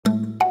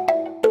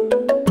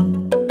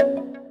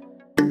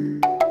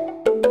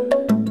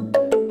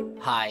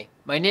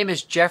My name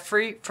is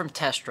Jeffrey from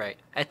TestRite.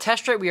 At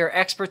TestRite, we are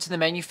experts in the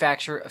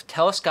manufacture of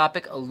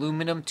telescopic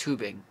aluminum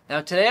tubing.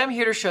 Now today I'm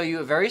here to show you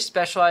a very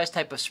specialized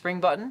type of spring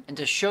button and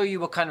to show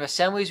you what kind of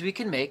assemblies we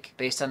can make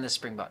based on this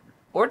spring button.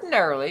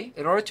 Ordinarily,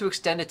 in order to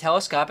extend a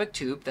telescopic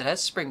tube that has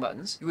spring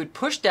buttons, you would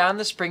push down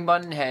the spring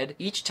button head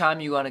each time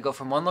you want to go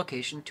from one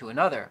location to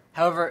another.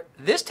 However,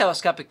 this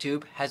telescopic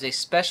tube has a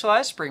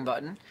specialized spring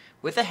button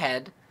with a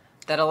head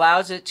that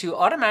allows it to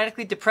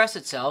automatically depress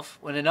itself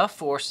when enough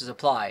force is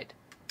applied.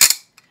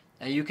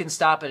 Now you can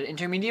stop at an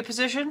intermediate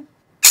position,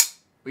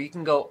 or you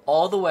can go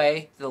all the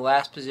way to the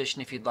last position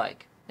if you'd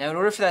like. Now in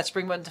order for that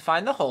spring button to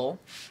find the hole,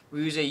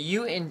 we use a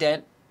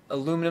U-indent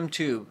aluminum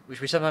tube, which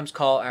we sometimes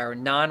call our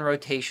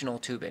non-rotational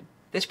tubing.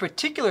 This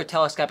particular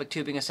telescopic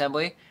tubing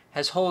assembly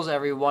has holes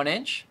every 1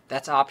 inch.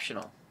 That's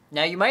optional.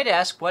 Now you might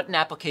ask what an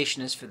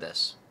application is for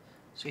this.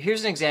 So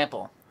here's an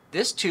example.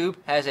 This tube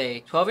has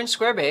a 12-inch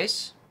square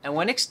base, and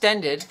when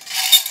extended,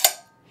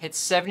 hits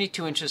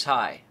 72 inches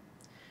high.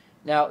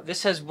 Now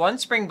this has one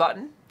spring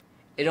button.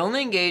 It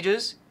only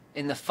engages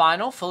in the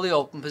final fully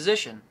open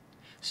position.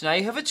 So now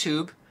you have a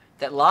tube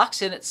that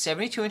locks in at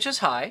 72 inches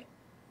high,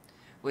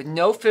 with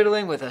no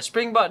fiddling with a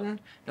spring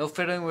button, no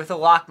fiddling with a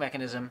lock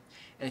mechanism.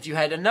 And if you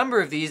had a number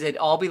of these, they'd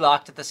all be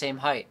locked at the same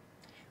height.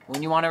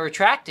 When you want to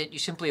retract it, you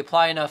simply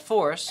apply enough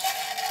force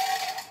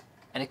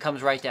and it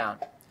comes right down.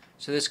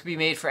 So this could be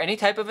made for any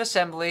type of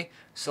assembly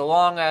so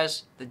long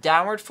as the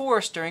downward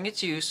force during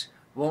its use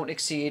won't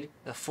exceed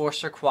the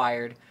force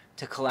required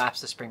to collapse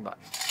the spring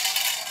button.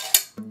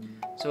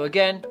 So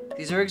again,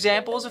 these are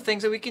examples of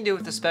things that we can do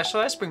with a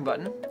specialized spring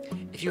button.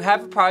 If you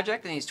have a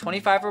project that needs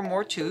 25 or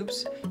more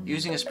tubes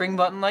using a spring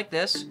button like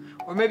this,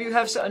 or maybe you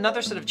have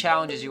another set of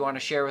challenges you want to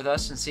share with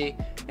us and see,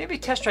 maybe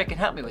TestRite can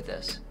help me with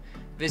this.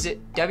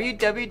 Visit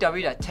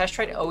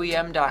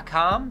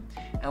www.testriteoem.com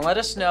and let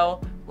us know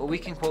what we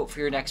can quote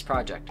for your next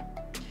project.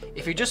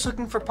 If you're just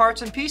looking for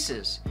parts and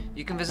pieces,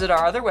 you can visit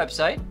our other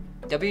website,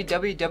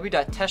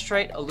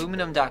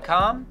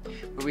 www.testritealuminum.com,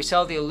 where we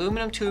sell the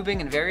aluminum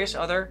tubing and various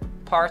other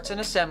parts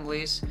and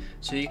assemblies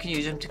so you can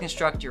use them to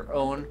construct your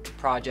own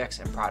projects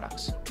and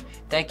products.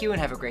 Thank you and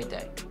have a great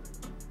day.